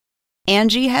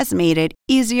Angie has made it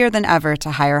easier than ever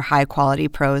to hire high-quality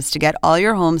pros to get all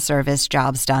your home service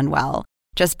jobs done well.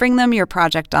 Just bring them your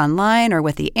project online or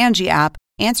with the Angie app,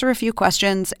 answer a few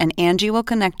questions, and Angie will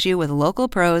connect you with local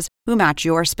pros who match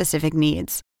your specific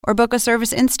needs. Or book a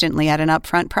service instantly at an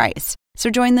upfront price. So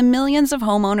join the millions of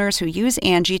homeowners who use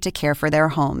Angie to care for their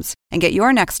homes and get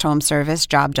your next home service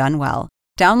job done well.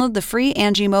 Download the free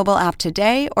Angie mobile app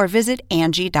today or visit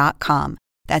Angie.com.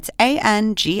 That's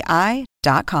ANGI.com.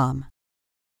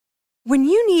 When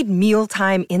you need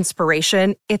mealtime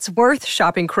inspiration, it's worth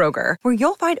shopping Kroger, where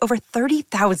you'll find over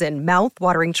 30,000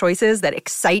 mouth-watering choices that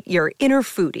excite your inner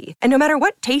foodie. And no matter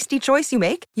what tasty choice you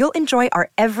make, you'll enjoy our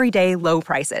everyday low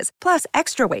prices, plus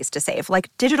extra ways to save,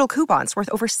 like digital coupons worth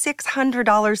over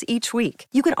 $600 each week.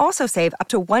 You can also save up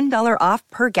to $1 off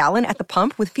per gallon at the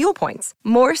pump with fuel points.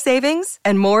 More savings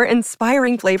and more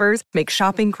inspiring flavors make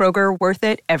shopping Kroger worth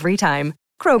it every time.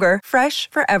 Kroger, fresh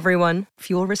for everyone.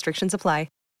 Fuel restrictions apply.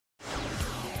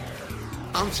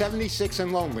 I'm 76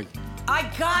 and lonely.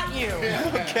 I got you.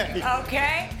 Okay.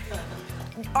 Okay.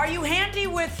 Are you handy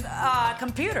with a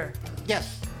computer?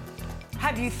 Yes.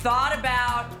 Have you thought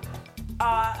about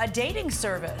a dating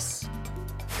service?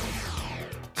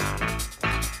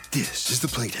 This is the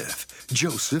plaintiff,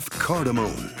 Joseph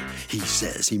Cardamone. He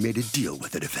says he made a deal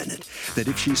with the defendant that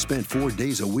if she spent 4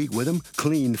 days a week with him,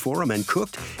 cleaned for him, and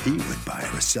cooked, he would buy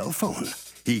her a cell phone.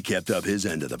 He kept up his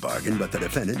end of the bargain, but the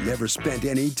defendant never spent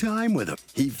any time with him.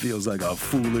 He feels like a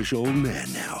foolish old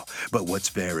man now. But what's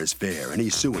fair is fair, and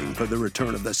he's suing for the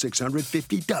return of the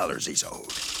 $650 he's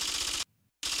owed.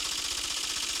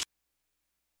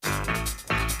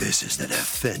 This is the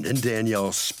defendant,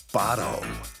 Danielle Spotto.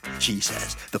 She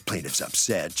says the plaintiff's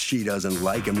upset. She doesn't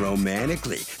like him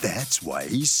romantically. That's why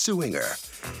he's suing her.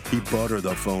 He bought her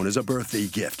the phone as a birthday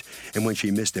gift, and when she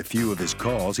missed a few of his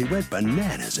calls, he went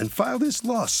bananas and filed this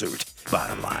lawsuit.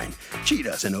 Bottom line, she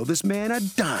doesn't owe this man a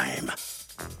dime.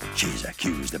 She's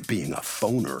accused of being a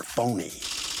phoner-phony.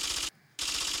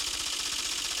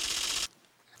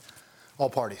 All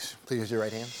parties, please use your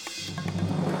right hand.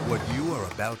 What you are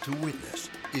about to witness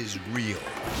is real.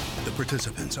 The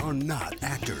participants are not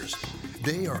actors.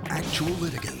 They are actual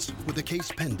litigants with a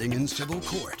case pending in civil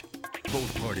court.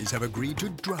 Both parties have agreed to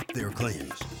drop their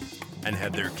claims and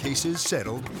have their cases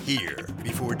settled here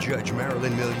before Judge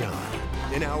Marilyn Millian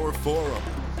in our forum,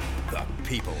 the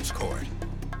People's Court.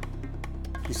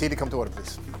 You see to come to order,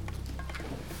 please.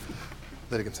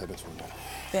 Litigants have been sworn in.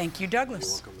 Thank you,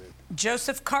 Douglas.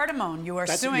 Joseph Cardamone, you are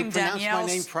suing you pronounced Danielle. my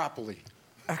name properly.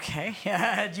 Okay.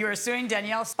 You are suing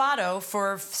Danielle Spotto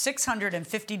for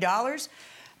 $650,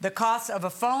 the cost of a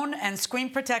phone and screen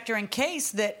protector in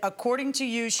case that, according to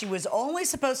you, she was only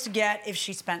supposed to get if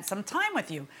she spent some time with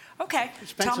you. Okay.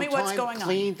 Tell me what's going on.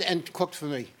 Cleaned and cooked for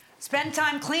me. Spend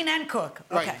time, clean and cook.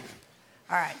 Okay. Right.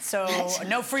 All right. So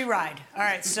no free ride. All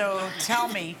right. So tell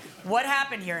me what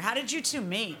happened here. How did you two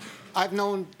meet? I've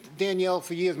known Danielle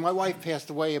for years. My wife passed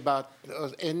away about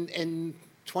in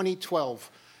 2012.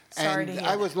 Sorry to And hear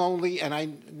I that. was lonely, and I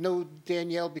know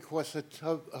Danielle because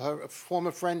her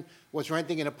former friend was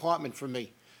renting an apartment for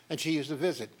me, and she used to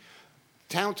visit.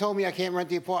 Town told me I can't rent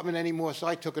the apartment anymore, so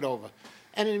I took it over.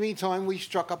 And in the meantime, we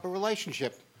struck up a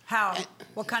relationship. How?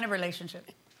 What kind of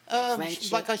relationship?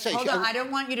 Like I say, Hold on. I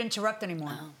don't want you to interrupt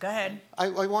anymore. Go ahead. I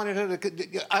wanted her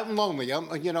to. I'm lonely.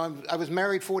 I was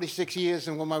married 46 years,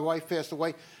 and when my wife passed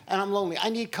away, and I'm lonely. I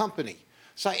need company.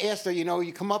 So I asked her,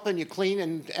 you come up and you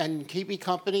clean and keep me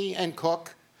company and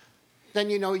cook, then,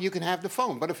 you can have the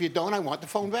phone. But if you don't, I want the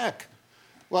phone back.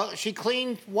 Well, she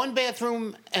cleaned one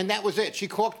bathroom, and that was it. She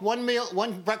cooked one meal,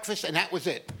 one breakfast, and that was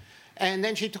it. And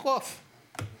then she took off.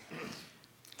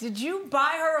 Did you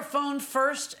buy her a phone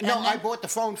first? No, I bought the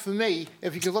phone for me.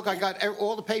 If you can look, I got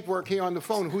all the paperwork here on the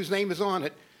phone, whose name is on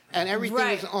it, and everything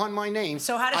is on my name.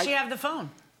 So how does she have the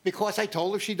phone? Because I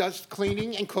told her she does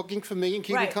cleaning and cooking for me and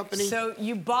keeping company. So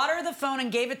you bought her the phone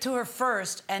and gave it to her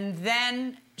first, and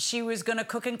then she was going to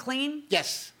cook and clean?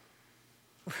 Yes.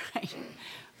 Right.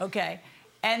 Okay.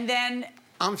 And then...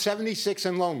 I'm 76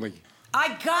 and lonely.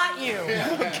 I got you.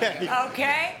 Okay.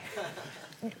 Okay.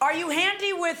 Are you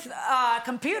handy with a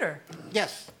computer?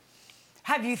 Yes.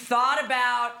 Have you thought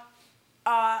about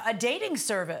a dating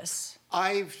service?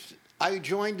 I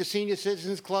joined the Senior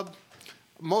Citizens Club.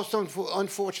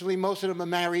 Unfortunately, most of them are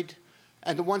married,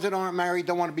 and the ones that aren't married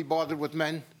don't want to be bothered with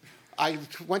men. I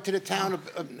went to the town.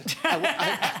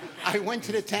 I went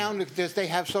to the town because they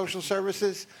have social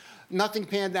services. Nothing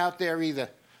panned out there either.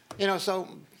 So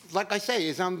like I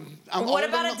say, I'm what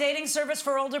about a dating service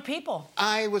for older people?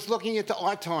 I was looking into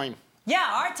Our Time. Yeah,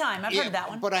 Our Time. I've heard of that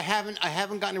one. But I haven't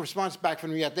gotten a response back from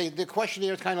them yet. The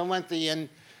questionnaire is kind of lengthy, and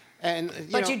And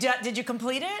But did you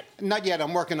complete it? Not yet.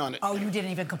 I'm working on it. Oh, you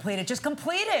didn't even complete it. Just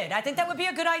complete it. I think that would be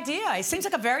a good idea. It seems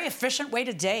like a very efficient way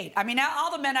to date. I mean,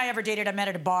 all the men I ever dated, I met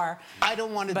at a bar. I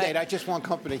don't want to date. I just want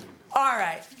company. All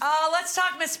right. Let's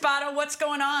talk, Miss Spotto. What's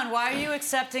going on? Why are you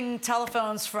accepting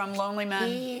telephones from lonely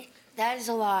men? That is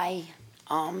a lie.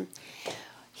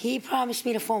 He promised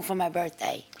me the phone for my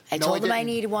birthday. I No, told he him I didn't.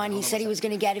 needed one. He said he was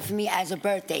going to get it for me as a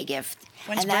birthday gift.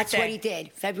 When's and that's birthday? what he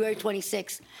did. February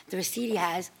 26th. The receipt he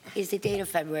has is the date of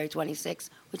February 26th,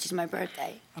 which is my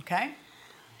birthday. Okay.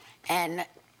 And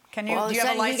Do all of you a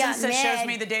have a sudden he got license that shows mad.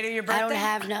 me the date of your birthday? I don't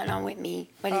have nothing on with me,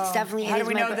 but it's definitely How it do is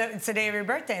we my know that it's the day of your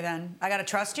birthday then? I got to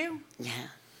trust you? Yeah.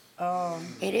 Oh.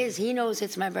 It is. He knows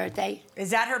it's my birthday.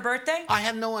 Is that her birthday? I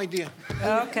have no idea.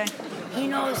 Okay. He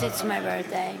knows it's my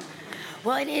birthday.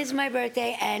 Well, it is my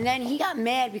birthday, and then he got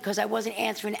mad because I wasn't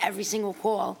answering every single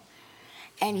call,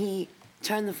 and he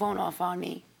turned the phone off on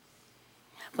me.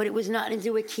 But it was nothing to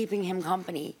do with keeping him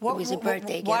company. It was a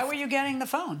birthday gift. Why were you getting the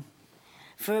phone?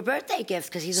 For a birthday gift,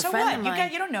 because he's a So friend what? of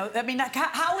mine. You don't know. I mean,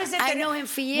 how is it that... I know him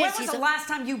for years. When was He's the last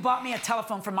time you bought me a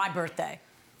telephone for my birthday?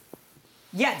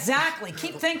 Yeah, exactly.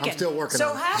 Keep thinking. I'm still working so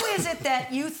on it. how is it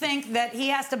that you think that he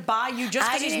has to buy you just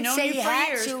I because he's didn't known say you he for had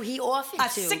years? to. He offered a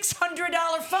to.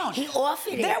 $600 phone. He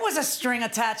offered it. There was a string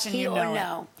attached, and He you know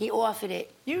no, he offered it.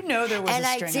 it. You know there was And a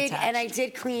I string did, attached. and I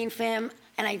did clean for him,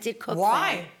 and I did cook for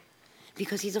Why? him.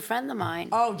 Because he's a friend of mine.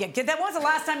 Oh, yeah. That was the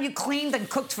last time you cleaned and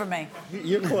cooked for me.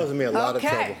 You're causing me a lot of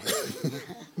Okay. trouble.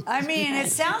 I mean,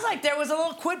 it sounds like there was a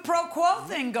little quid pro quo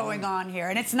thing going on here.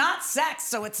 And it's not sex,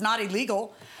 so it's not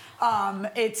illegal.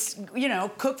 It's,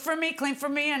 cook for me, clean for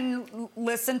me, and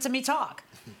listen to me talk.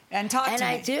 And talk to me. And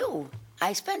I do.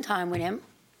 I spend time with him.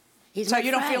 He's So my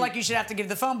you don't friend. feel like you should have to give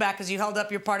the phone back because you held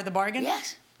up your part of the bargain?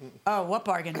 Yes. Oh, what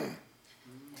bargain?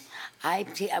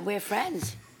 We're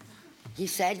friends. He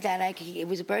said that it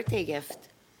was a birthday gift.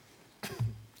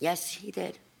 Yes, he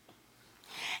did.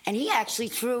 And he actually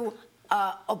threw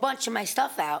a bunch of my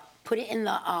stuff out, put it in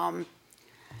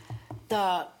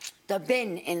the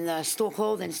bin in the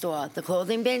clothing store, the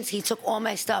clothing bins. He took all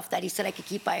my stuff that he said I could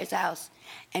keep by his house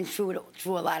and threw a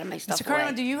lot of my stuff Mr. Cardinal,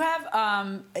 away. do you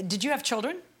have, did you have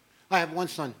children? I have one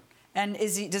son. And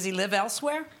does he live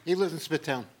elsewhere? He lives in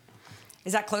Smithtown.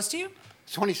 Is that close to you?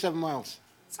 It's 27 miles.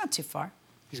 It's not too far.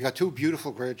 He's got two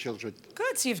beautiful grandchildren.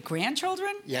 Good. So you have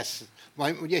grandchildren? Yes.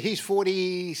 He's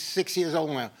 46 years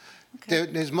old now. Okay.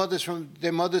 Their mother's from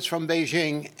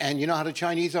Beijing, and you know how the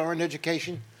Chinese are in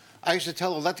education? I used to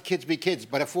tell them, let the kids be kids,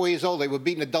 but at 4 years old, they were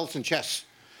beating adults in chess.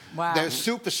 Wow. They're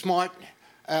super smart.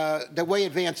 They're way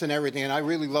advanced in everything, and I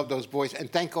really love those boys, and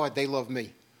thank God they love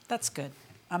me. That's good.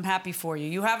 I'm happy for you.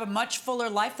 You have a much fuller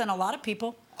life than a lot of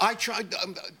people. I tried,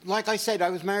 like I said, I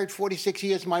was married 46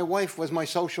 years. My wife was my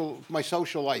social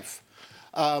life.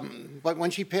 But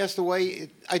when she passed away,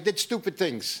 I did stupid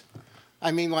things.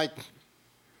 I mean, like...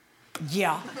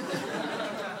 Yeah.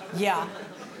 Yeah.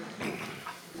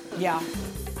 Yeah.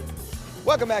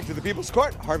 Welcome back to the People's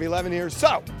Court. Harvey Levin here.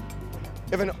 So,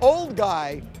 if an old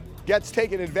guy gets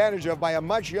taken advantage of by a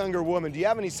much younger woman, do you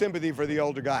have any sympathy for the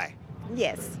older guy?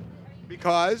 Yes,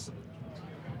 Because?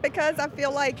 because I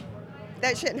feel like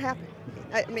that shouldn't happen.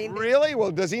 I mean, Really?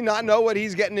 Well, does he not know what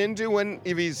he's getting into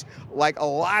if he's like a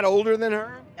lot older than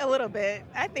her? a little bit.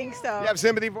 I think so. You have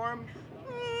sympathy for him?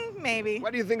 Maybe.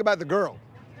 What do you think about the girl?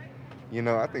 You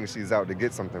know, I think she's out to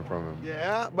get something from him.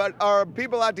 Yeah, but are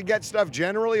people out to get stuff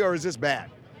generally, or is this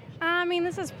bad? I mean,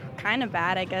 this is kind of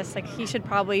bad, I guess. Like, he should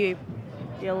probably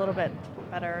be a little bit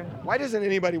better. Why doesn't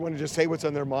anybody want to just say what's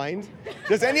on their mind?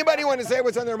 Does anybody want to say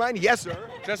what's on their mind? Yes, sir.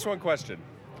 Just one question.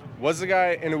 Was the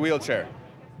guy in a wheelchair?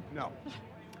 No.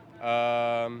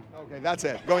 Um, Okay, that's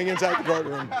it. Going inside the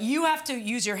courtroom. You have to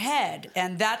use your head,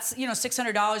 and that's,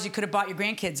 $600 you could have bought your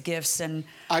grandkids gifts, and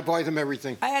I buy them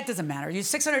everything. it doesn't matter. You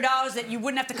 $600 that you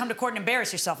wouldn't have to come to court and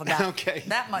embarrass yourself about. Okay.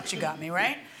 That much you got me,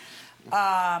 right?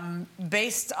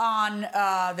 Based on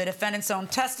the defendant's own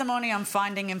testimony, I'm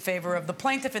finding in favor of the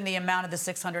plaintiff in the amount of the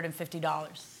 $650.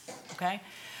 Okay?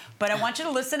 But I want you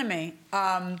to listen to me.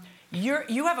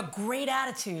 You have a great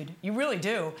attitude. You really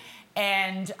do.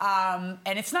 And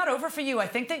it's not over for you. I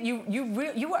think that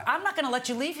I'm not going to let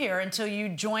you leave here until you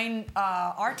join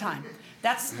our time.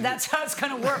 That's how it's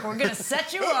going to work. We're going to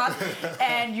set you up,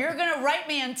 and you're going to write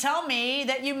me and tell me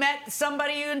that you met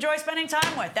somebody you enjoy spending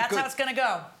time with. That's how it's going to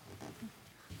go.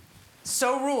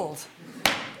 So ruled.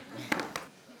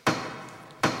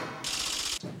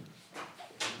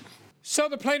 So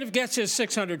the plaintiff gets his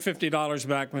 $650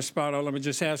 back, Ms. Spotto. Let me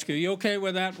just ask you, you okay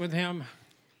with that with him?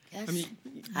 Yes. I mean,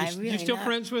 really you still not.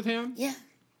 friends with him? Yeah.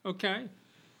 Okay.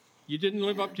 You didn't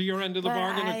live up to your end of the But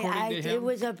bargain according to him? It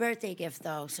was a birthday gift,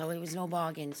 though, so it was no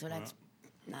bargain. So that's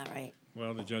not right.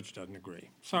 Well, the judge doesn't agree.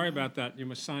 Sorry about that. You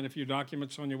must sign a few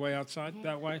documents on your way outside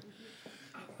that way.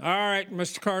 All right,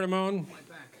 Mr. Cardamone.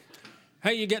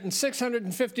 Hey, you're getting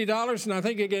 $650, and I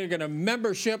think you're getting a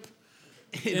membership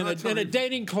in a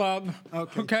dating club.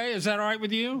 Okay, is that all right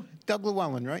with you? Doug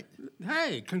Llewellyn, right?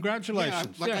 Hey,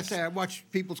 congratulations. Yeah, like I say, I watch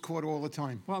People's Court all the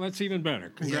time. Well, that's even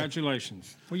better.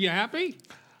 Congratulations. Were you happy?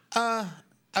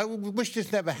 I wish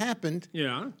this never happened.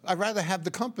 Yeah. I'd rather have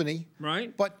the company.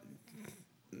 Right. But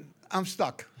I'm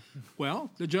stuck. Well,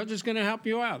 the judge is going to help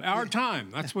you out. Our time.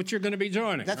 That's what you're going to be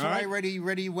joining. That's why I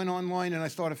already went online and I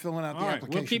started filling out the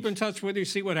application. We'll keep in touch with you,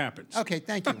 see what happens. Okay,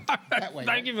 thank you. That way.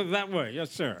 Thank you for that way.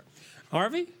 Yes, sir.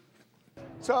 Harvey?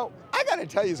 So I got to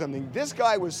tell you something. This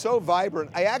guy was so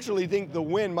vibrant, I actually think the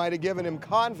win might have given him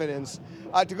confidence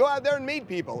to go out there and meet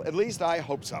people. At least I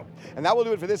hope so. And that will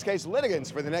do it for this case. Litigants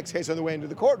for the next case on the way into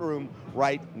the courtroom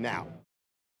right now.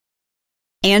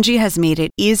 Angie has made it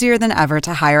easier than ever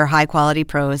to hire high-quality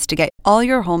pros to get all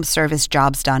your home service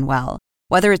jobs done well.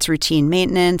 Whether it's routine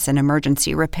maintenance, an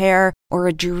emergency repair, or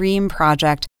a dream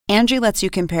project, Angie lets you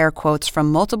compare quotes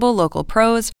from multiple local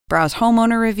pros, browse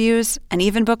homeowner reviews, and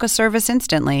even book a service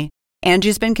instantly.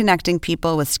 Angie's been connecting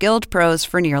people with skilled pros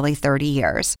for nearly 30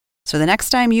 years. So the next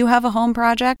time you have a home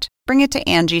project, bring it to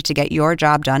Angie to get your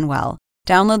job done well.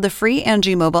 Download the free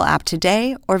Angie mobile app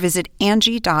today or visit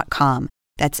Angie.com.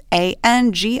 That's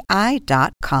ANGI.com.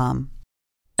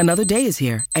 Another day is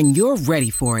here, and you're ready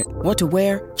for it. What to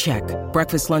wear? Check.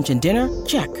 Breakfast, lunch, and dinner?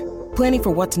 Check. Planning for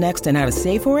what's next and how to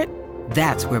save for it?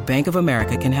 That's where Bank of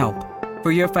America can help.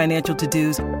 For your financial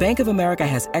to-dos, Bank of America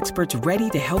has experts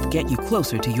ready to help get you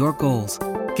closer to your goals.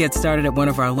 Get started at one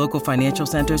of our local financial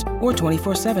centers or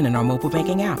 24/7 in our mobile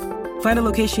banking app. Find a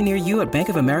location near you at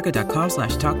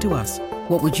bankofamerica.com/talktous.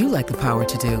 What would you like the power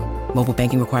to do? Mobile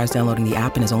banking requires downloading the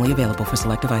app and is only available for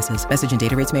select devices. Message and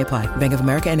data rates may apply. Bank of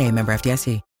America N.A., member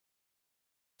FDIC.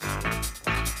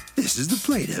 This is the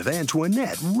plaintiff,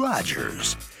 Antoinette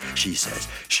Rogers. She says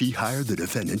she hired the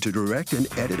defendant to direct and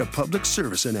edit a public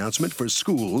service announcement for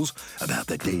schools about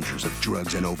the dangers of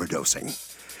drugs and overdosing.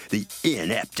 The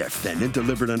inept defendant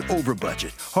delivered an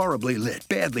over-budget, horribly lit,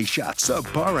 badly shot,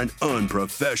 subpar, and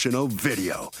unprofessional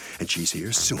video. And she's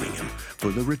here suing him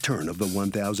for the return of the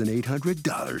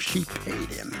 $1,800 she paid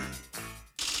him.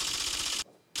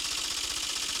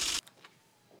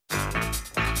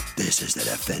 This is the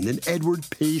defendant, Edward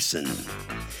Payson.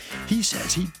 He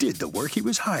says he did the work he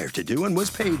was hired to do and was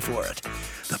paid for it.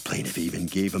 The plaintiff even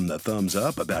gave him the thumbs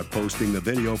up about posting the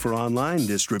video for online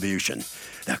distribution.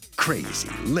 The crazy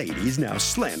lady's now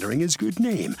slandering his good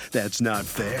name. That's not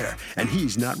fair, and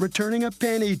he's not returning a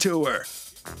penny to her.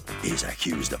 He's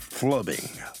accused of flubbing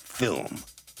film.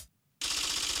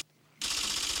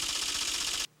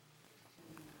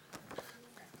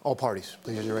 All parties,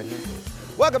 please raise your right hand.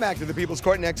 Welcome back to the People's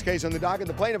Court. Next case on the docket.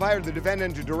 The plaintiff hired the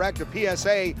defendant to direct a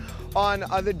PSA on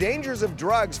the dangers of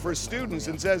drugs for students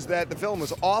and says that the film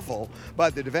was awful,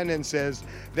 but the defendant says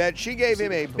that she gave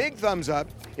him a big thumbs up.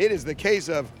 It is the case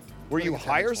of, were you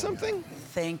hire something?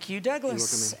 Thank you,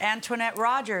 Douglas. Antoinette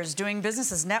Rogers, doing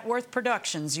business as Net Worth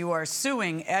Productions. You are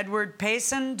suing Edward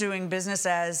Payson, doing business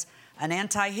as an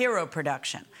anti-hero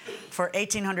production, for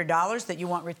 $1,800 that you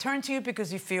want returned to you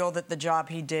because you feel that the job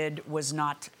he did was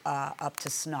not up to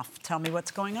snuff. Tell me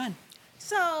what's going on.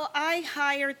 So I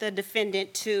hired the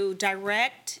defendant to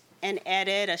direct and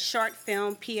edit a short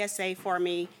film PSA for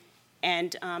me,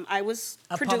 and I was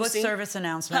producing a public service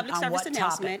announcement. On what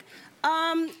topic?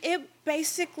 It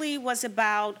basically was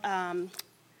about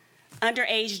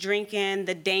underage drinking,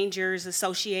 the dangers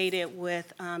associated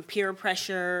with peer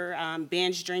pressure,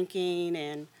 binge drinking,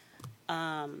 and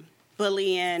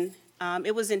bullying.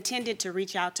 It was intended to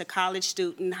reach out to college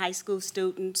students, high school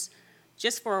students,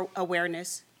 just for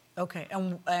awareness. Okay,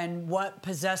 and what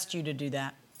possessed you to do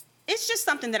that? It's just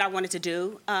something that I wanted to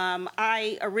do.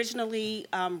 I originally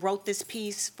wrote this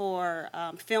piece for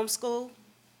film school,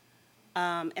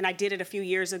 and I did it a few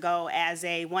years ago as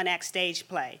a one-act stage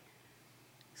play.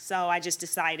 So I just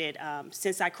decided,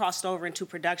 since I crossed over into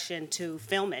production, to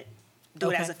film it,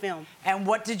 do it as a film. And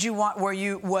what did you want?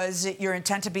 Was it your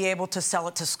intent to be able to sell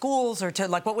it to schools, or to,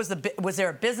 like, what was there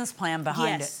a business plan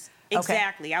behind it? Yes,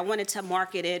 exactly. I wanted to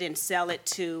market it and sell it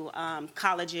to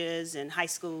colleges and high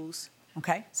schools.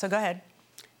 Okay, so go ahead.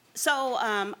 So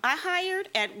I hired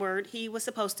Edward. He was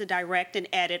supposed to direct and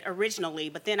edit originally,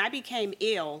 but then I became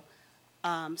ill.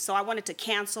 So I wanted to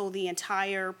cancel the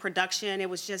entire production. It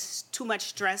was just too much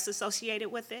stress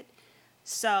associated with it.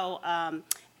 So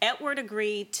Edward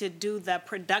agreed to do the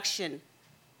production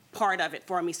part of it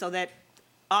for me, so that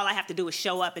all I have to do is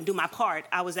show up and do my part.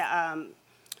 I was an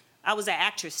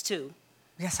actress too.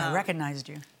 Yes, I recognized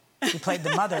you. You played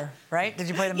the mother, right? Did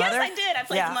you play the Yes, mother? I did. I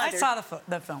played the mother. I saw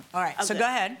the film. All right, so Okay. go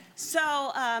ahead.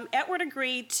 So Edward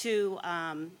agreed to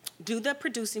do the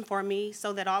producing for me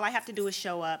so that all I have to do is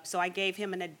show up. So I gave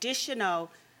him an additional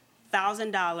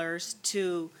 $1,000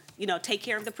 to, take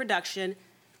care of the production.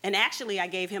 And actually, I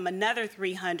gave him another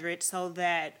 $300 so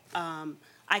that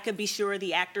I could be sure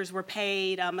the actors were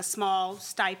paid a small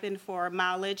stipend for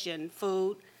mileage and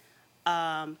food.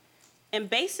 And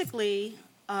basically...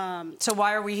 so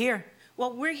why are we here?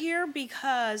 Well, we're here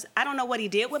because I don't know what he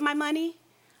did with my money.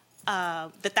 The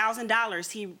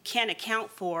 $1,000, he can't account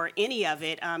for any of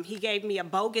it. He gave me a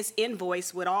bogus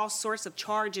invoice with all sorts of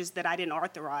charges that I didn't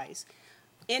authorize.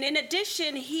 And in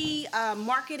addition, he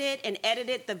marketed and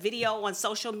edited the video on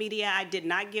social media. I did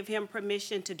not give him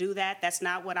permission to do that. That's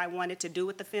not what I wanted to do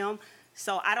with the film.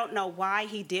 So I don't know why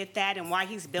he did that and why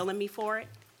he's billing me for it.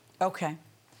 Okay.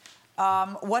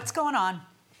 What's going on?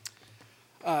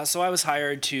 So I was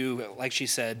hired to, like she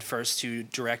said, first to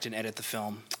direct and edit the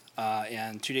film.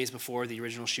 And 2 days before the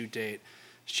original shoot date,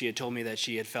 she had told me that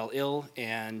she had fell ill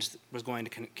and was going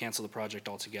to cancel the project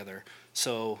altogether.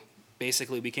 So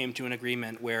basically we came to an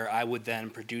agreement where I would then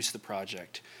produce the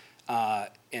project. And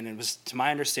it was, to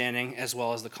my understanding, as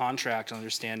well as the contract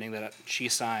understanding that she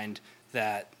signed,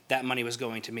 that money was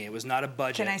going to me. It was not a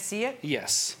budget. Can I see it?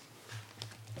 Yes.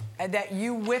 And that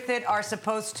you with it are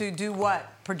supposed to do what?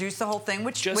 Produce the whole thing?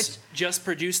 Just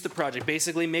produce the project.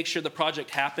 Basically, make sure the project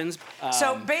happens.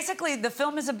 So basically, the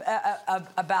film is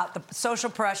about the social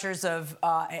pressures of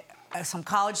some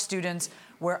college students,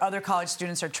 where other college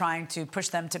students are trying to push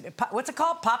them to, what's it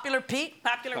called? Popular Pete?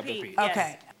 Popular Pete,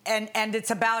 Okay. And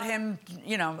it's about him,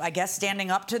 I guess,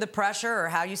 standing up to the pressure, or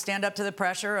how you stand up to the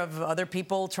pressure of other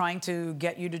people trying to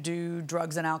get you to do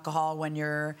drugs and alcohol when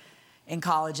you're in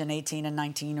college and 18 and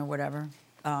 19 or whatever,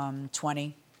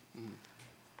 20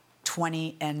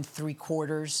 and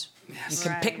 3/4. Yes. You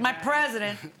can pick my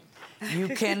president. You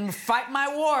can fight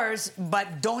my wars,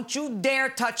 but don't you dare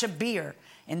touch a beer.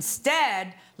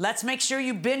 Instead, let's make sure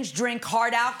you binge drink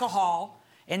hard alcohol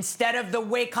instead of the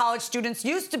way college students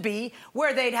used to be,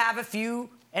 where they'd have a few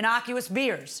innocuous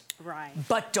beers. Right.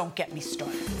 But don't get me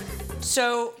started.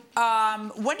 So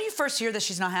when do you first hear that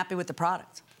she's not happy with the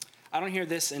product? I don't hear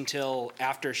this until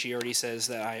after she already says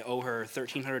that I owe her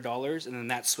 $1,300, and then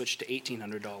that switched to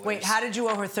 $1,800. Wait, how did you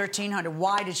owe her $1,300?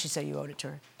 Why did she say you owed it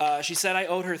to her? She said I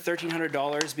owed her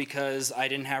 $1,300 because I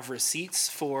didn't have receipts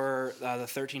for the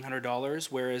 $1,300,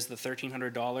 whereas the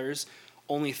 $1,300,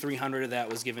 only $300 of that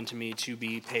was given to me to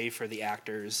be paid for the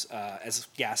actors as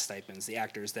gas stipends, the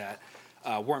actors that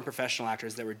weren't professional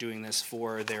actors that were doing this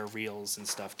for their reels and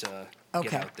stuff to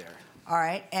get out there. All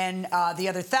right, and the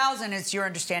other $1,000 is your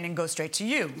understanding goes straight to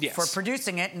you for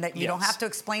producing it, and that you don't have to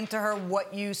explain to her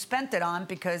what you spent it on,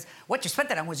 because what you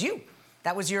spent it on was you.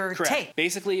 That was your take.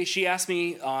 Basically, she asked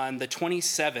me on the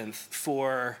 27th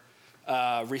for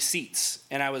receipts,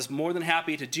 and I was more than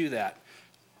happy to do that.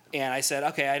 And I said,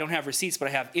 okay, I don't have receipts, but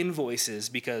I have invoices,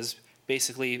 because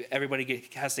basically everybody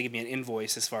has to give me an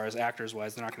invoice as far as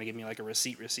actors-wise. They're not going to give me like a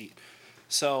receipt.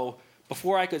 So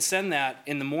before I could send that,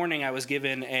 in the morning I was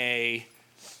given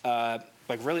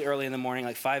like really early in the morning,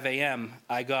 like 5 a.m.,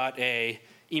 I got a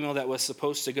email that was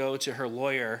supposed to go to her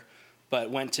lawyer, but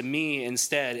went to me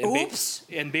instead. And Oops.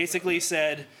 And basically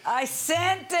said... I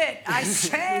sent it.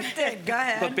 Go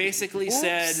ahead. But basically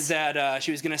said that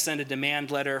she was going to send a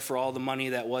demand letter for all the money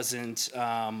that wasn't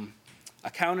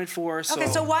accounted for. So.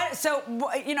 Okay,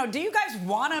 do you guys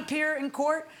want to appear in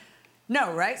court?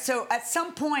 No, right? So at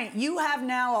some point, you have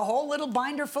now a whole little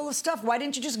binder full of stuff. Why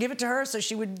didn't you just give it to her so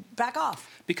she would back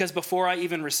off? Because before I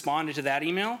even responded to that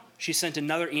email, she sent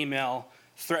another email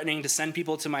threatening to send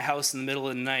people to my house in the middle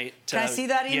of the night. Can I see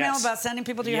that email about sending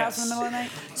people to your house in the middle of the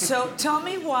night? So tell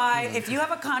me why, if you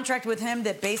have a contract with him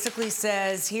that basically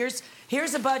says, here's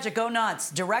a budget, go nuts,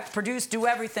 direct, produce, do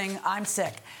everything, I'm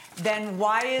sick, then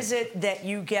why is it that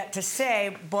you get to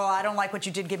say, well, I don't like what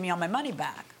you did, give me all my money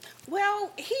back?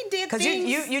 Well, he did things...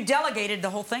 Because you delegated the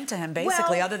whole thing to him,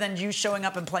 basically, other than you showing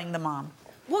up and playing the mom.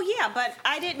 Well, yeah, but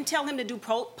I didn't tell him to do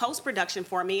post-production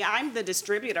for me. I'm the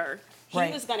distributor. He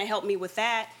was going to help me with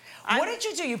that. What did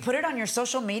you do? You put it on your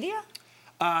social media?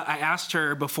 I asked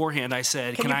her beforehand, I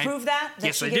said, Can you prove that?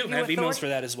 Yes, I do. I have emails for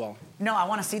that as well. No, I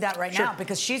want to see that right now,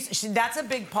 because that's a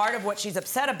big part of what she's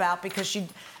upset about, because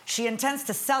she intends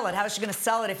to sell it. How is she going to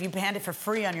sell it if you hand it for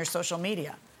free on your social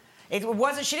media?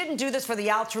 She didn't do this for the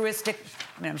altruistic,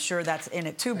 I mean, I'm sure that's in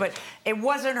it too, but it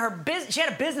wasn't her business. She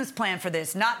had a business plan for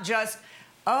this, not just,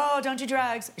 oh, don't do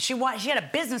drugs. She had a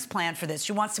business plan for this.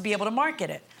 She wants to be able to market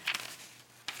it.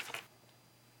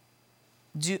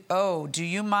 Do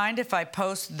you mind if I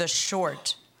post the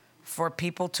short for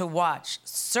people to watch.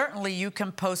 Certainly, you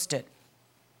can post it.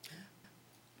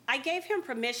 I gave him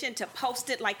permission to post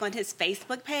it like on his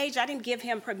Facebook page. I didn't give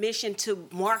him permission to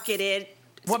market it.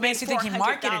 What makes you think he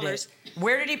marketed it?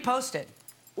 Where did he post it?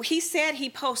 He said he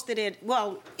posted it,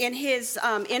 well, in his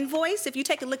invoice. If you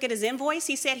take a look at his invoice,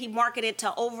 he said he marketed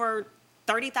to over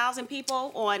 30,000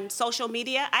 people on social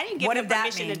media. I didn't give him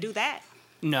permission to do that.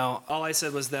 No, all I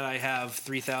said was that I have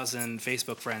 3,000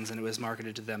 Facebook friends, and it was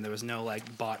marketed to them. There was no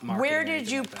like bot marketing. Where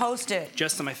did you post it?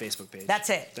 Just on my Facebook page.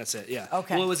 That's it? That's it, yeah.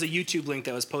 Okay. Well, it was a YouTube link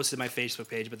that was posted to my Facebook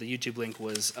page, but the YouTube link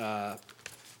was a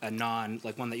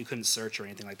one that you couldn't search or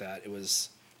anything like that. It was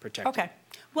protected. Okay.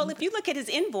 Well, if you look at his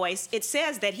invoice, it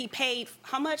says that he paid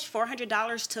how much?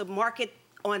 $400 to market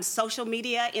on social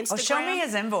media, Instagram? Oh, show me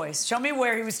his invoice. Show me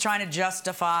where he was trying to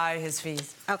justify his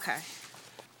fees. Okay.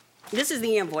 This is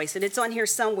the invoice, and it's on here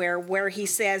somewhere where he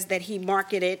says that he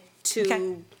marketed to...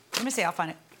 Okay. Let me see. I'll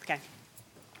find it. Okay.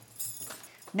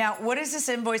 Now, what is this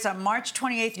invoice? On March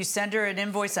 28th, you send her an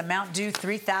invoice amount due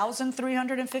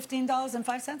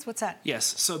 $3,315.05? What's that?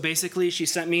 Yes. So basically, she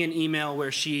sent me an email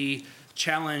where she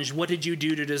challenged, what did you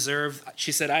do to deserve?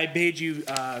 She said, I paid you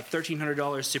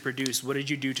 $1,300 to produce. What did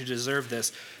you do to deserve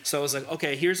this? So I was like,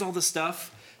 okay, here's all the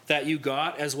stuff that you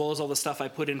got, as well as all the stuff I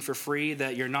put in for free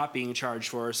that you're not being charged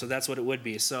for. So that's what it would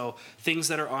be. So things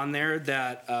that are on there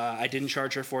that I didn't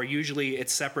charge her for, usually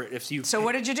it's separate. If you. So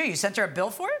what did you do? You sent her a bill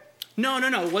for it? No.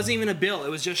 It wasn't even a bill. It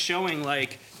was just showing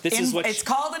like, this is what. It's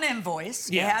called an invoice.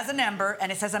 Yeah. It has a number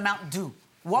and it says amount due.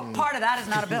 What part of that is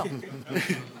not a bill?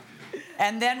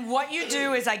 And then what you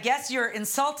do is, I guess you're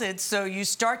insulted, so you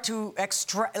start to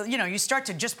you start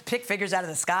to just pick figures out of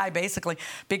the sky, basically.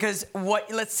 Because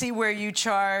let's see where you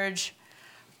charge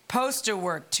poster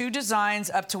work, 2 designs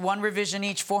up to 1 revision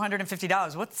each,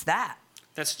 $450. What's that?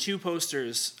 That's 2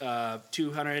 posters,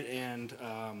 200 and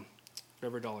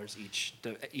whatever dollars each.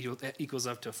 That equals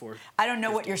up to 4. I don't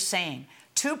know what you're saying.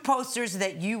 2 posters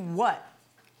that you what?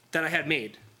 That I had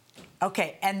made.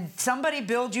 Okay, and somebody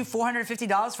billed you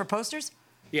 $450 for posters?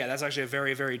 Yeah, that's actually a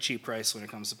very, very cheap price when it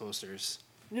comes to posters.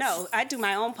 No, I do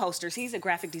my own posters. He's a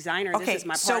graphic designer. Okay, This is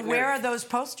my partner. so where are those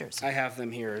posters? I have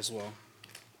them here as well.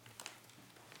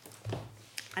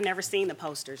 I never seen the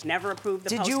posters. Never approved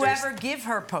the posters. Did you ever give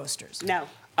her posters? No.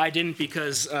 I didn't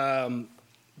because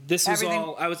this was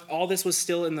all this was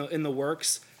still in the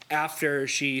works after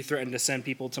she threatened to send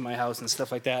people to my house and stuff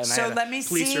like that. And so I had let me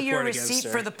police see your report against receipt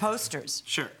her. for the posters.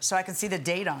 Sure. So I can see the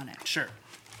date on it. Sure.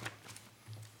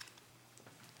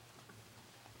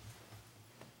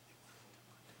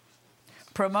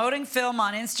 Promoting film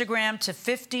on Instagram to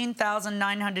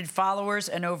 15,900 followers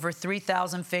and over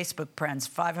 3,000 Facebook friends,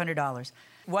 $500.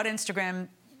 What Instagram?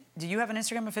 Do you have an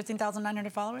Instagram of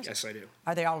 15,900 followers? Yes, I do.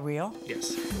 Are they all real?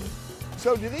 Yes.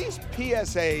 So do these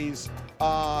PSAs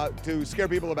to scare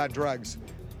people about drugs,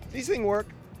 these things work?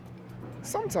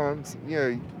 Sometimes,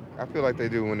 yeah, I feel like they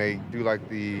do when they do like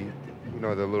the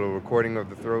little recording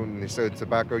of the throat and they show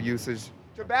tobacco usage.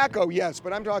 Tobacco, yes,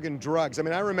 but I'm talking drugs. I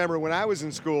mean, I remember when I was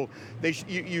in school,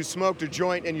 you smoked a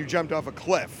joint and you jumped off a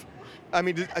cliff. I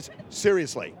mean,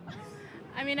 seriously.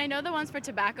 I mean, I know the ones for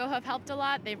tobacco have helped a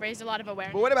lot. They've raised a lot of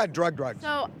awareness. But what about drugs?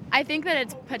 So I think that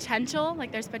it's potential,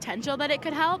 like there's potential that it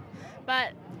could help,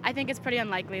 but I think it's pretty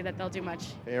unlikely that they'll do much.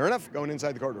 Fair enough, going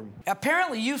inside the courtroom.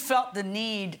 Apparently you felt the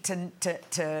need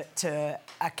to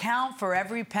account for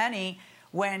every penny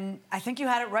when, I think you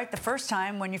had it right the first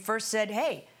time when you first said,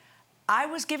 hey, I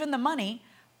was given the money.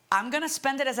 I'm going to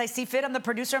spend it as I see fit. I'm the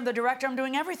producer, I'm the director, I'm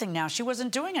doing everything now. She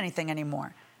wasn't doing anything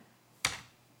anymore.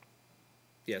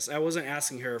 Yes, I wasn't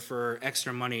asking her for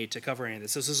extra money to cover any of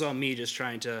this. This is all me just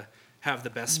trying to have the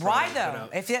best Why, product though?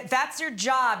 put out. If that's your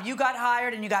job, you got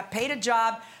hired and you got paid a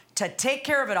job to take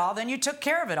care of it all, then you took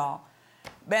care of it all.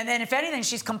 And then, if anything,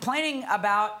 she's complaining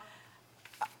about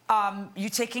you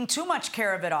taking too much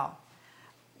care of it all.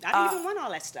 I don't even want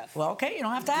all that stuff. Well, okay, you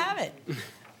don't have to have it.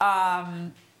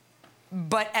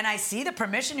 And I see the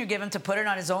permission you give him to put it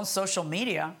on his own social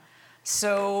media.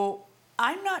 So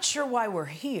I'm not sure why we're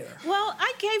here. Well,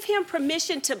 I gave him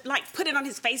permission to put it on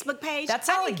his Facebook page. That's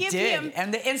all he give did. Him...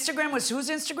 And the Instagram was whose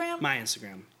Instagram? My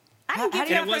Instagram. I didn't give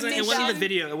him permission. It wasn't the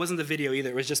video. It wasn't the video either.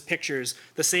 It was just pictures.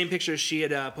 The same pictures she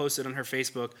had posted on her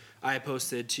Facebook, I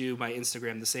posted to my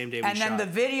Instagram the same day we shot. And then the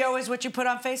video is what you put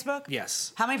on Facebook?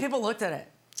 Yes. How many people looked at it?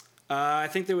 I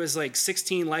think there was like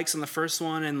 16 likes on the first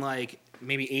one and like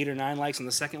maybe 8 or 9 likes on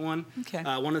the second one. Okay.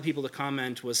 One of the people to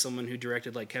comment was someone who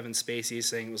directed like Kevin Spacey,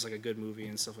 saying it was like a good movie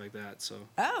and stuff like that. So.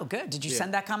 Oh, good. Did you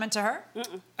send that comment to her?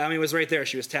 Mm-mm. I mean, it was right there.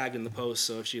 She was tagged in the post,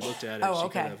 so if she looked at it, she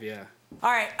could have, yeah. All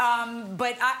right,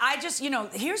 but I just,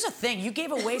 here's the thing. You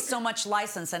gave away so much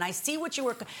license, and I see what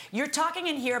you're talking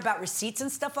in here about receipts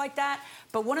and stuff like that,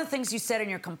 but one of the things you said in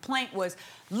your complaint was,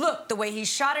 look, the way he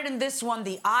shot it in this one,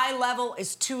 the eye level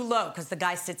is too low, because the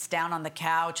guy sits down on the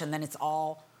couch, and then it's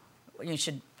all, you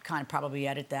should kind of probably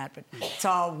edit that, but it's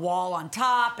all wall on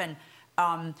top, and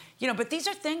but these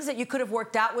are things that you could have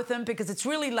worked out with him, because it's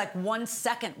really like 1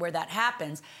 second where that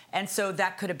happens. And so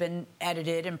that could have been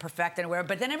edited and perfected and whatever.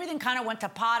 But then everything kind of went to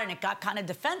pot and it got kind of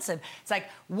defensive. It's like,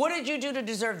 what did you do to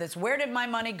deserve this? Where did my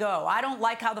money go? I don't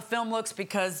like how the film looks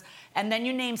because, and then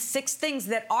you name 6 things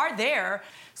that are there.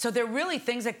 So they're really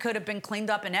things that could have been cleaned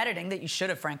up in editing that you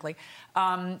should have, frankly.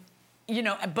 But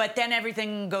then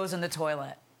everything goes in the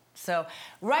toilet. So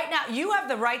right now you have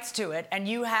the rights to it and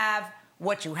you have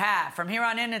what you have. From here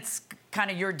on in, it's kind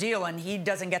of your deal, and he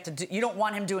doesn't get to do, you don't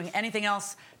want him doing anything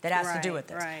else that has to do with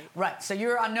this. Right. So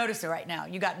you're on notice right now.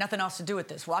 You got nothing else to do with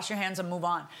this. Wash your hands and move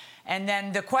on. And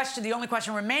then the only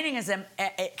question remaining is,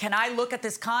 can I look at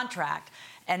this contract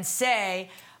and say,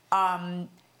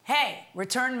 hey,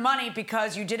 return money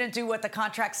because you didn't do what the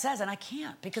contract says? And I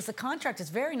can't, because the contract is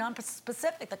very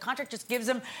non-specific. The contract just gives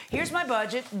him, here's my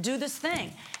budget, do this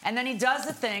thing. And then he does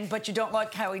the thing, but you don't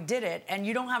like how he did it, and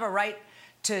you don't have a right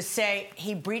to say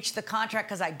he breached the contract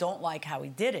because I don't like how he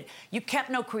did it. You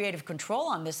kept no creative control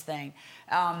on this thing.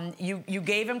 You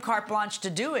gave him carte blanche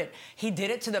to do it. He did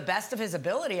it to the best of his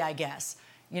ability, I guess,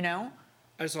 I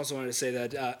just also wanted to say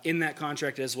that in that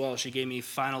contract as well, she gave me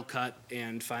final cut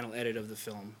and final edit of the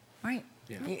film. Right.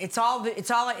 Yeah. It's all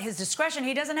at his discretion.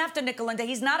 He doesn't have to nickel and dime.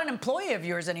 He's not an employee of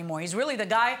yours anymore. He's really the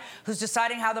guy who's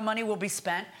deciding how the money will be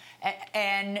spent,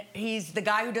 and he's the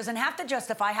guy who doesn't have to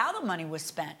justify how the money was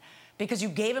spent, because you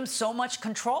gave him so much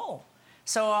control.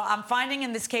 So I'm finding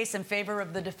in this case in favor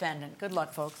of the defendant. Good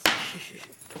luck, folks.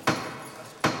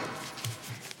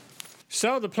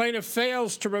 So the plaintiff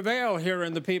fails to prevail here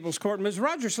in the People's Court. Ms.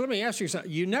 Rogers, let me ask you something.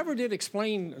 You never did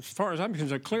explain, as far as I'm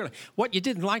concerned, clearly what you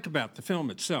didn't like about the film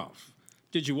itself.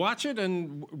 Did you watch it,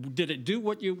 and did it do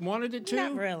what you wanted it to?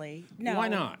 Not really, no. Why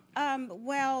not?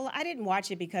 Well, I didn't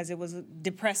watch it because it was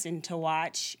depressing to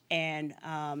watch, and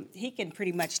he can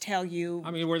pretty much tell you.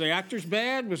 I mean, were the actors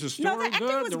bad? Was the story the acting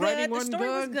good? was The good. writing The wasn't story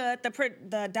good? was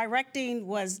good. The directing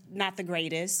was not the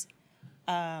greatest.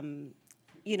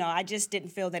 I just didn't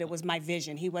feel that it was my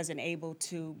vision. He wasn't able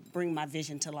to bring my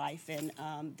vision to life, and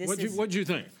What'd you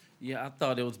think? Yeah, I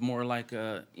thought it was more like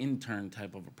a intern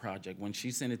type of a project. When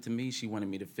she sent it to me, she wanted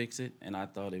me to fix it, and I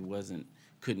thought it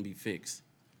couldn't be fixed.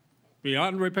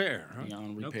 Beyond repair, huh?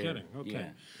 Beyond repair. No kidding, okay.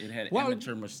 Yeah, it had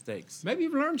amateur mistakes. Maybe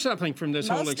you've learned something from this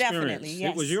whole Most experience. definitely,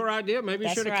 yes. It was your idea. Maybe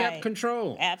you should have kept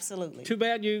control. Absolutely. Too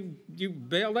bad you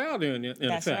bailed out in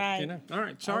That's effect. right. All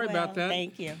right, sorry about that.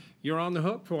 Thank you. You're on the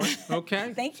hook for it,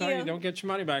 okay? Thank Sorry you. Don't get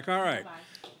your money back. All right.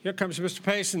 Here comes Mr.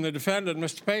 Payson, the defendant.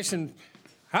 Mr. Payson,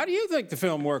 how do you think the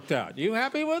film worked out? You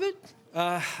happy with it?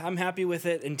 I'm happy with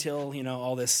it until,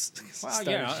 all this Well,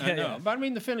 started. yeah, I know. But I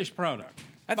mean the finished product.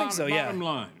 I think so, yeah. Bottom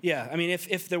line. Yeah, I mean,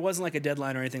 if there wasn't like a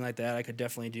deadline or anything like that, I could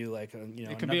definitely do like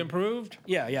It could be improved?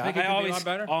 Yeah. Think it could be a lot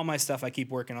better? All my stuff I keep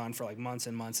working on for like months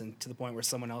and months, and to the point where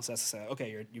someone else has to say,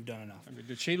 okay, you've done enough. I mean,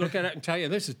 did she look at it and tell you,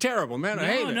 this is terrible, man, I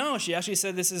hate it? No, she actually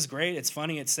said this is great, it's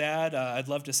funny, it's sad, I'd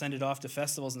love to send it off to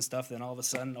festivals and stuff, then all of a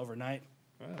sudden, overnight,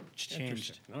 it's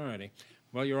changed. All righty.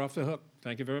 Well, you're off the hook.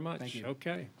 Thank you very much. Thank you.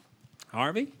 Okay.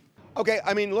 Harvey? Okay,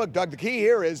 I mean, look, Doug, the key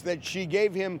here is that she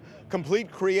gave him complete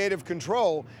creative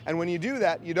control, and when you do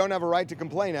that, you don't have a right to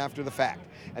complain after the fact.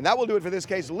 And that will do it for this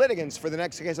case. Litigants for the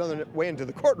next case on the way into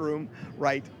the courtroom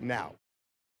right now.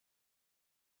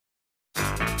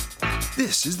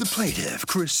 This is the plaintiff,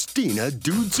 Christina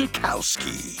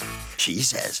Dudzikowski. She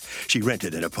says she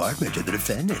rented an apartment to the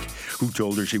defendant, who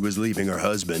told her she was leaving her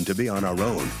husband to be on her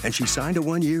own, and she signed a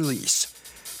 1-year lease.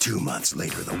 2 months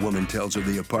later, the woman tells her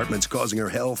the apartment's causing her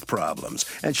health problems,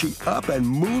 and she up and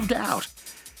moved out.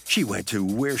 She went to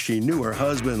where she knew her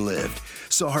husband lived,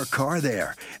 saw her car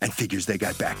there, and figures they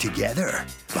got back together.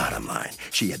 Bottom line,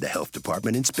 she had the health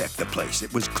department inspect the place.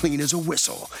 It was clean as a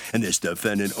whistle, and this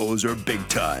defendant owes her big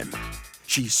time.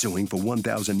 She's suing for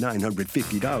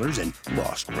 $1,950 and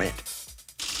lost rent.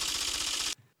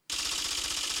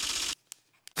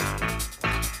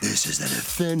 This is the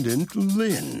defendant,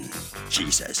 Lynn. She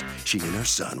says she and her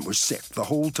son were sick the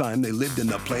whole time they lived in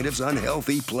the plaintiff's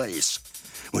unhealthy place.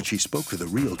 When she spoke to the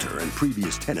realtor and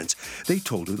previous tenants, they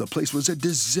told her the place was a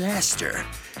disaster.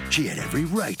 She had every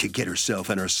right to get herself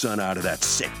and her son out of that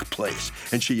sick place,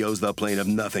 and she owes the plaintiff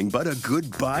nothing but a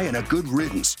goodbye and a good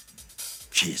riddance.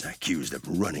 She's accused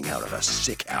of running out of a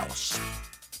sick house.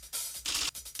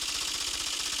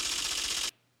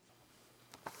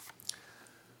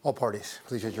 All parties,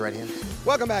 please raise your right hand.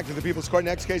 Welcome back to the People's Court.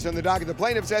 Next case on the docket. The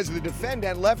plaintiff says the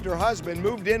defendant left her husband,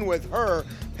 moved in with her,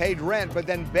 paid rent, but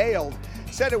then bailed.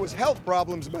 Said it was health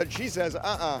problems, but she says,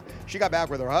 she got back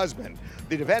with her husband.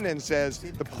 The defendant says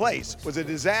the place was a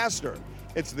disaster.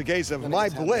 It's the case of my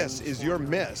bliss is your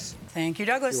miss. Thank you,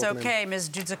 Douglas. Okay, Ms.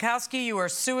 Judzikowski, you are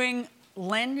suing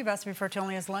Lynn, you've asked to be referred to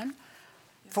only as Lynn,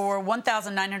 for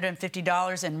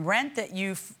 $1,950 in rent that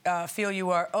you feel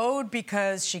you are owed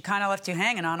because she kind of left you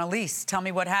hanging on a lease. Tell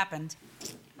me what happened.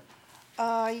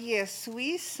 Yes,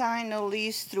 we signed a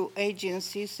lease through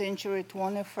agency Century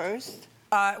 21st.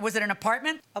 Was it an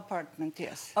apartment? Apartment,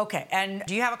 yes. Okay, and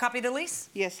do you have a copy of the lease?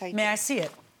 Yes, I do. May I see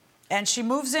it? And she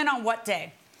moves in on what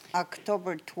day?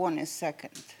 October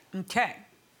 22nd. Okay,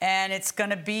 and it's going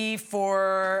to be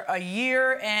for a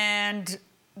year and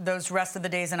those rest of the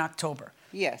days in October.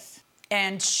 Yes.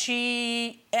 And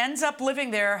she ends up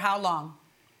living there how long?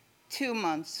 2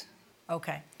 months.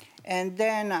 Okay. And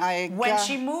then When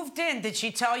she moved in, did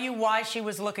she tell you why she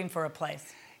was looking for a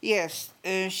place? Yes,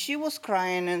 she was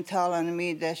crying and telling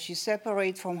me that she's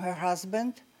separated from her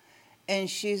husband and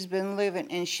she's been living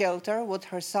in shelter with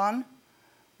her son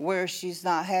where she's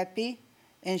not happy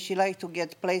and she like to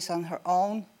get a place on her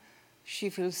own.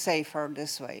 She feels safer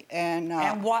this way.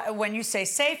 And why, when you say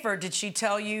safer, did she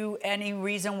tell you any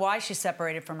reason why she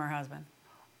separated from her husband?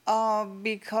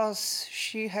 Because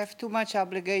she have too much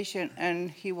obligation and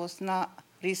he was not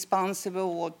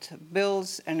responsible with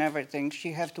bills and everything.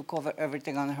 She have to cover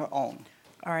everything on her own.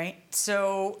 All right.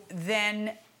 So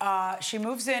then she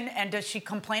moves in, and does she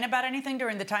complain about anything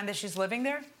during the time that she's living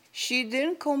there? She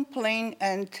didn't complain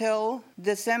until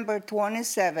December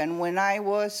 27, when I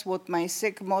was with my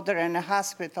sick mother in the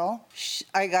hospital.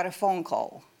 I got a phone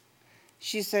call.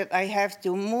 She said, I have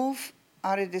to move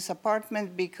out of this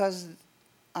apartment because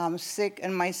I'm sick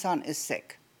and my son is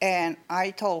sick. And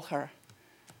I told her,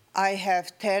 I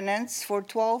have tenants for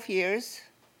 12 years.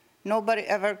 Nobody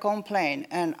ever complained,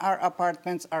 and our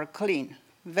apartments are clean,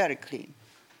 very clean.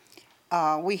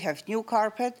 We have new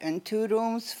carpet and 2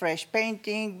 rooms, fresh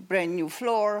painting, brand new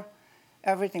floor.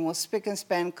 Everything was spick and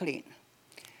span clean.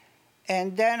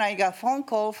 And then I got a phone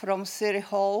call from City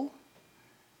Hall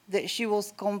that she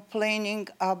was complaining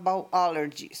about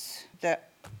allergies. The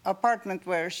apartment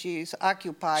where she's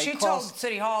occupied. She told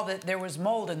City Hall that there was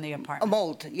mold in the apartment.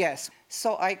 Mold, yes.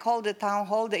 So I called the town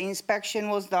hall, the inspection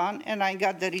was done, and I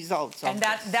got the results. And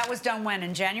that was done when,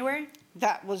 in January?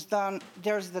 That was done,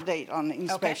 there's the date on the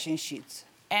inspection sheets.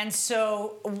 And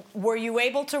so were you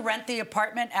able to rent the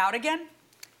apartment out again?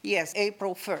 Yes,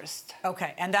 April 1st.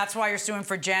 Okay, and that's why you're suing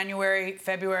for January,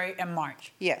 February, and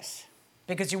March? Yes.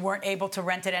 Because you weren't able to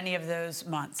rent it any of those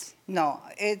months? No,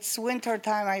 it's winter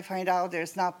time. I find out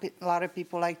there's not a lot of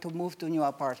people like to move to a new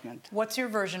apartment. What's your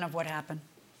version of what happened?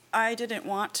 I didn't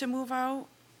want to move out.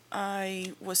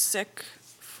 I was sick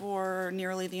for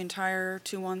nearly the entire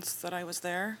 2 months that I was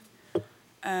there.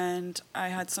 And I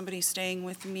had somebody staying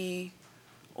with me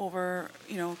over,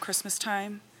 Christmas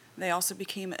time. They also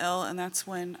became ill, and that's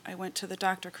when I went to the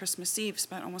doctor Christmas Eve,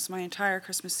 spent almost my entire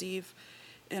Christmas Eve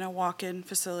in a walk-in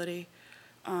facility.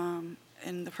 And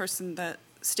the person that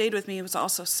stayed with me was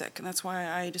also sick, and that's why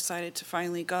I decided to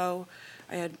finally go.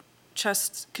 I had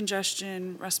chest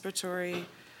congestion, respiratory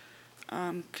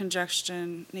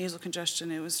congestion, nasal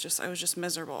congestion. I was just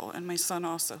miserable, and my son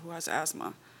also, who has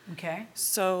asthma. Okay.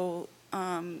 So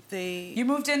You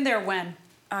moved in there when?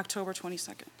 October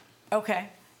 22nd. Okay.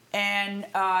 And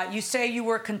you say you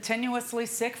were continuously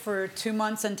sick for 2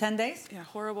 months and 10 days? Yeah,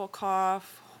 horrible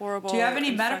cough, horrible Do you have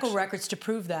any medical infection. records to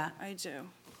prove that? I do.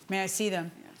 May I see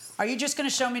them? Yes. Are you just going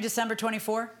to show me December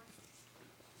 24?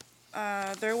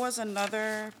 There was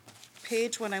another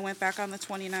page when I went back on the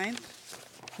 29th.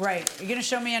 Right. Are you going to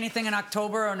show me anything in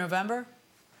October or November?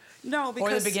 No,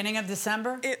 because... Or the beginning of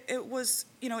December? It was,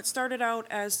 it started out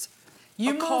as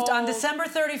You a moved cold. on December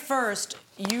 31st.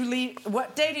 You leave.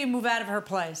 What day do you move out of her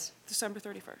place? December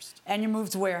 31st. And you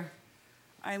moved where?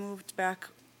 I moved back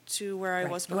to where I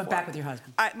was You before. went back with your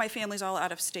husband. My family's all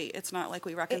out of state. It's not like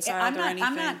we reconciled or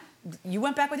anything. You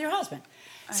went back with your husband.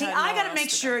 See, I got to make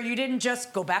sure you didn't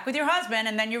just go back with your husband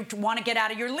and then you want to get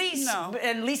out of your lease. No.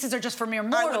 And leases are just for mere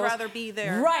mortals. I would rather be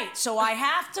there. Right. So I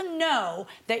have to know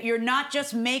that you're not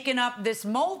just making up this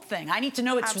mold thing. I need to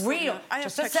know it's Absolutely real. not. I have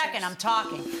Just a pictures. second. I'm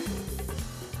talking.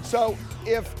 So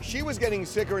if she was getting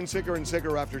sicker and sicker and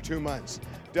sicker after 2 months,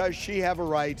 does she have a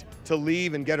right to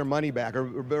leave and get her money back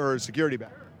or her security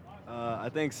back? I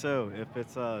think so. If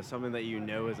it's something that you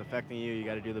know is affecting you, you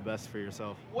got to do the best for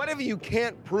yourself. What if you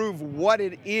can't prove what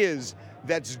it is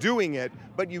that's doing it,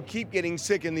 but you keep getting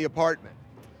sick in the apartment?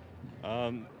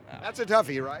 That's a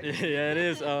toughie, right? Yeah, it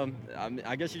is.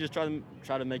 I guess you just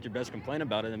try to make your best complaint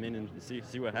about it. I mean, and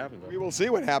see what happens. We will see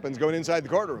what happens going inside the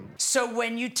courtroom. So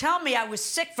when you tell me I was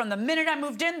sick from the minute I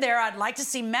moved in there, I'd like to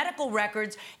see medical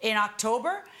records in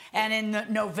October and in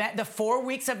the 4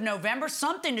 weeks of November,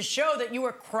 something to show that you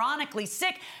were chronically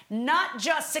sick, not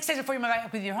just 6 days before you moved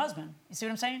back with your husband. You see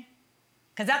what I'm saying?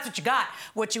 Because that's what you got.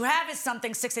 What you have is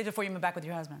something 6 days before you move back with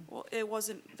your husband. Well, it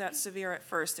wasn't that severe at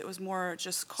first. It was more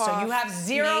just cough. So you have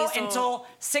zero nasal. until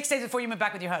 6 days before you move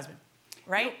back with your husband,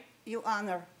 right? Your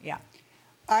Honor. Yeah.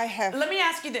 I have. Let me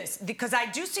ask you this, because I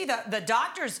do see the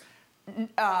doctor's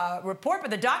report, but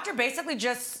the doctor basically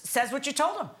just says what you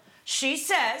told him. She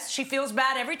says she feels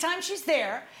bad every time she's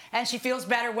there, and she feels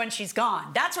better when she's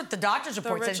gone. That's what the doctor's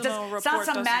report says. It's not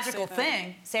some magical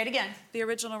thing. Say it again. The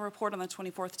original report on the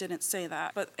 24th didn't say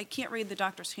that, but I can't read the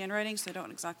doctor's handwriting, so I don't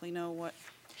exactly know what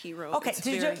he wrote. Okay,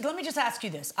 let me just ask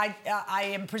you this.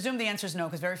 I presume the answer is no,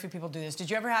 because very few people do this. Did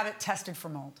you ever have it tested for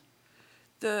mold?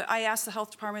 I asked the health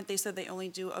department. They said they only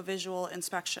do a visual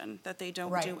inspection, that they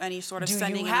don't do any sort of do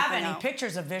sending you have anything any out.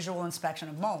 pictures of visual inspection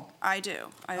of mold? I do.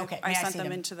 Okay, I may sent see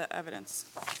them into the evidence.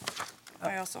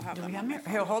 I also have Do them. we have on my them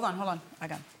phone. here? Hold on. I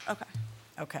got them. Okay.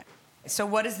 Okay. So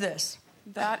what is this?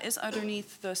 That is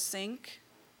underneath the sink.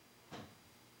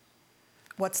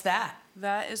 What's that?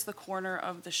 That is the corner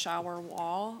of the shower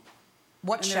wall.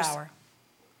 What And there's- shower?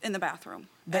 In the bathroom.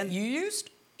 That you used?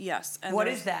 Yes. And What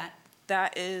there's- is that?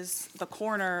 That is the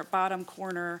corner, bottom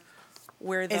corner,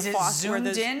 where the Is it zoomed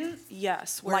in?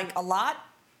 Yes. Like a lot?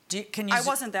 Can you? I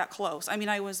wasn't that close. I mean,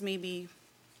 I was maybe,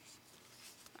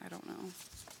 I don't know.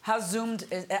 How zoomed?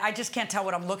 I just can't tell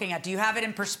what I'm looking at. Do you have it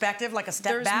in perspective, like a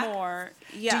step There's back? more.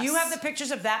 Yes. Do you have the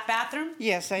pictures of that bathroom?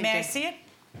 Yes, I do. May I see it?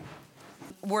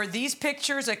 Were these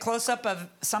pictures a close-up of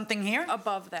something here?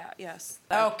 Above that, yes.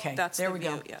 Okay, That's there the we view,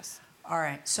 go. yes. All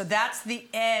right, so that's the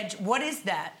edge. What is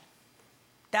that?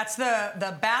 That's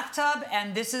the bathtub,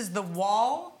 and this is the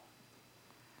wall?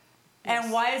 Yes.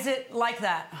 And why is it like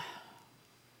that?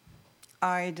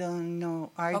 I don't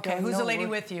know. Okay, who's the lady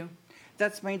with you?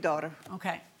 That's my daughter.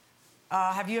 Okay.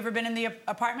 Have you ever been in the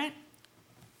apartment?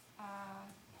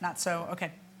 Not so,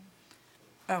 okay.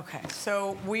 Okay,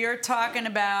 so we are talking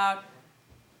about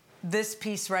this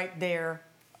piece right there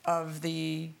of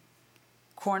the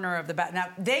corner of the bath. Now,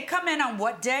 they come in on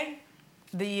what day?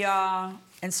 The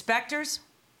inspectors?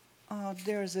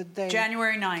 There's a day.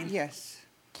 January 9th. Yes.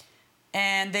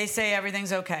 And they say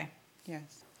everything's okay.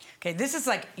 Yes. Okay, this is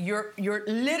like you're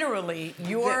literally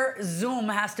your zoom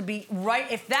has to be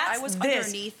right. If that's I was this,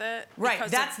 underneath it. right?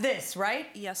 because That's of- this, right?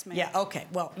 Yes, ma'am. Yeah. Okay.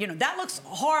 Well, that looks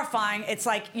horrifying. It's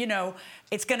like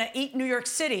it's gonna eat New York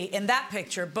City in that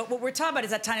picture. But what we're talking about is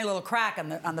that tiny little crack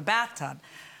on the bathtub.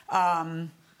 I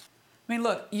mean,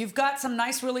 look, you've got some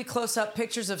nice, really close-up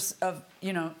pictures of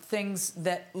things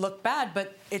that look bad,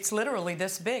 but it's literally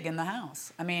this big in the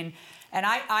house. I mean, and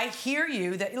I hear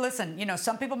you that, listen,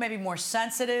 some people may be more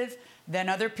sensitive than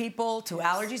other people to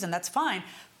allergies, and that's fine.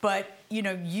 But,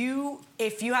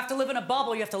 if you have to live in a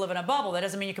bubble, you have to live in a bubble. That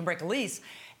doesn't mean you can break a lease.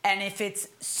 And if it's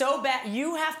so bad,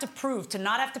 you have to prove to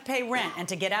not have to pay rent and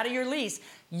to get out of your lease,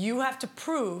 you have to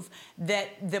prove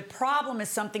that the problem is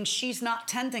something she's not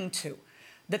tending to.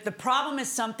 That the problem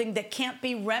is something that can't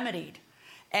be remedied,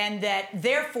 and that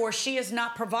therefore she is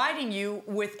not providing you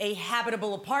with a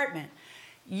habitable apartment.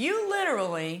 You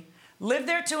literally live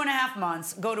there 2.5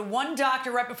 months, go to one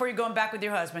doctor right before you're going back with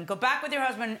your husband, go back with your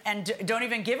husband and don't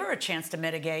even give her a chance to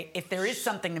mitigate if there is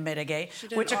something to mitigate,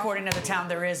 which according to the town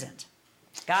there isn't.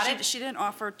 Got it? She didn't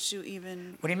offer to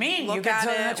even. What do you mean? Look You get at to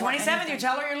the it or 27th, you anything.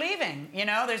 tell her you're leaving.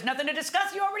 There's nothing to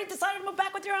discuss. You already decided to move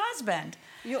back with your husband.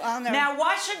 Your Honor. Now,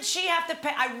 why should she have to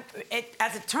pay?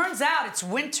 As it turns out, it's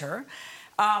winter.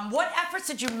 What efforts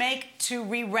did you make to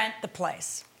re-rent the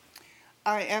place?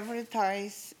 I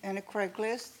advertise in a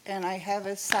Craigslist, and I have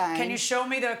a sign. Can you show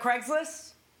me the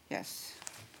Craigslist? Yes.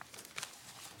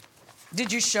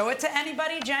 Did you show it to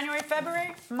anybody January,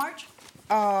 February, March?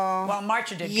 Well,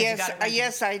 March you did. 'Cause you Yes, got it rented.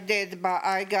 yes, I did, but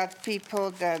I got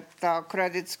people that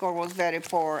credit score was very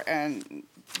poor, and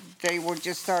they were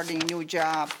just starting a new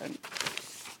job. And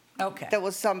okay. There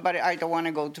was somebody, I don't want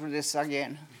to go through this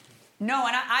again. No,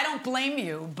 and I don't blame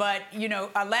you, but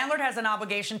a landlord has an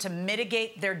obligation to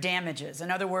mitigate their damages. In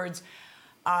other words,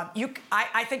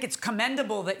 I think it's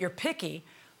commendable that you're picky,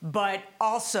 but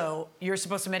also you're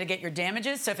supposed to mitigate your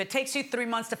damages. So if it takes you 3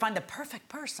 months to find the perfect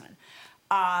person,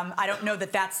 I don't know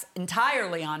that that's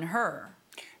entirely on her.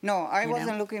 No, I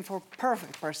wasn't looking for a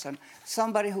perfect person.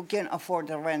 Somebody who can afford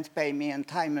the rent, pay me in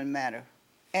time and matter.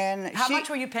 And How much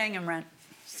were you paying him rent?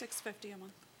 $650 a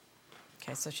month.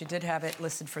 Okay, so she did have it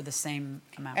listed for the same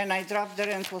amount. And I dropped the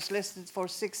rent, was listed for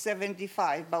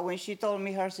 $675, but when she told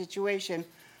me her situation,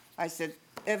 I said,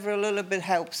 every little bit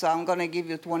helps, so I'm gonna give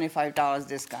you $25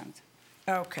 discount.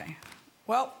 Okay.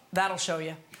 Well, that'll show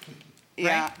you.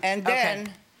 Yeah, Right? and then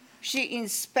Okay. she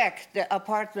inspect the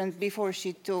apartment before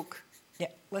she took. Yeah,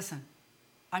 listen,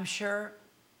 I'm sure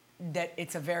that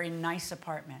it's a very nice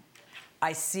apartment.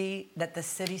 I see that the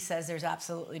city says there's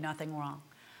absolutely nothing wrong.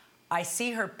 I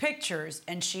see her pictures,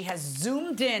 and she has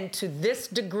zoomed in to this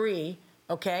degree,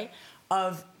 okay,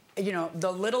 of, you know,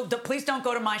 please don't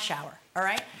go to my shower, all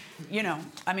right? You know,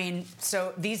 I mean,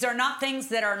 so these are not things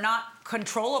that are not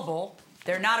controllable.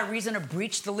 They're not a reason to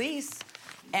breach the lease.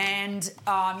 And,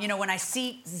 you know, when I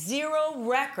see zero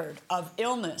record of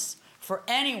illness for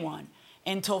anyone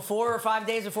until 4 or 5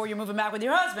 days before you're moving back with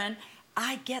your husband,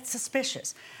 I get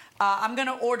suspicious. I'm going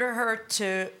to order her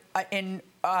to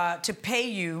pay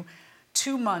you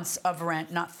 2 months of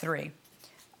rent, not 3.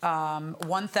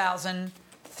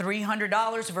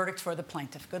 $1,300. Verdict for the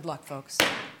plaintiff. Good luck, folks.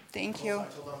 Thank you.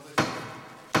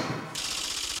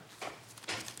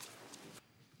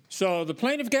 So the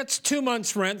plaintiff gets 2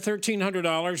 months' rent,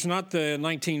 $1,300, not the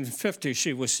 $1,950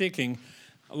 she was seeking.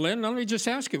 Lynn, let me just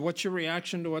ask you, what's your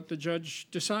reaction to what the judge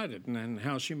decided and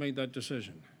how she made that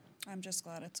decision? I'm just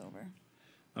glad it's over.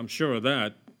 I'm sure of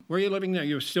that. Where are you living now?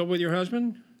 You're still with your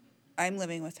husband? I'm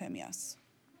living with him, yes.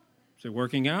 Is it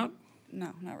working out?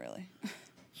 No, not really.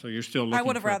 So you're still looking I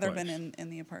would have for a rather place. been in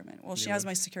the apartment. Well, she You has would?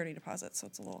 my security deposit, so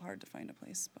it's a little hard to find a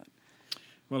place. But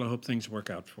Well, I hope things work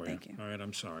out for you. Thank you. All right,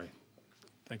 I'm sorry.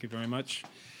 Thank you very much.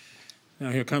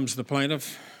 Now here comes the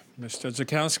plaintiff, Mr.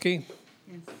 Zakowski.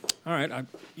 Yes. All right,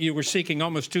 you were seeking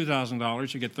almost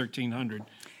 $2,000. You get $1,300.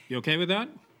 You okay with that?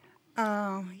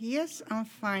 Yes, I'm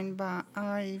fine, but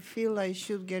I feel I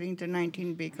should get into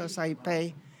 19 because I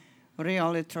pay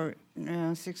realtor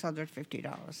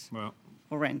 $650 Well,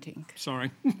 for renting.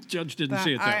 sorry, judge didn't But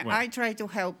see it that way. I try to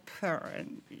help her,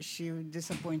 and she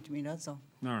disappointed me, that's all.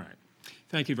 All right.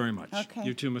 Thank you very much. Okay.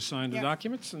 You two must sign the Yeah.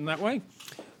 documents in that way.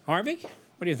 Harvey,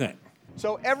 what do you think?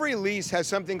 So every lease has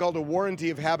something called a warranty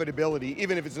of habitability,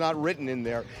 even if it's not written in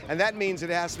there. And that means it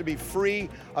has to be free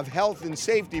of health and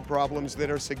safety problems that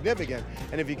are significant.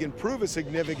 And if you can prove a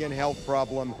significant health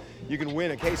problem, you can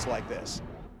win a case like this.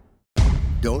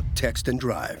 Don't text and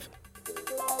drive.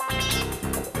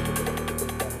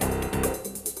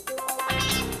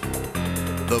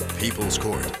 The People's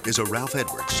Court is a Ralph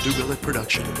Edwards Stu Billett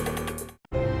production.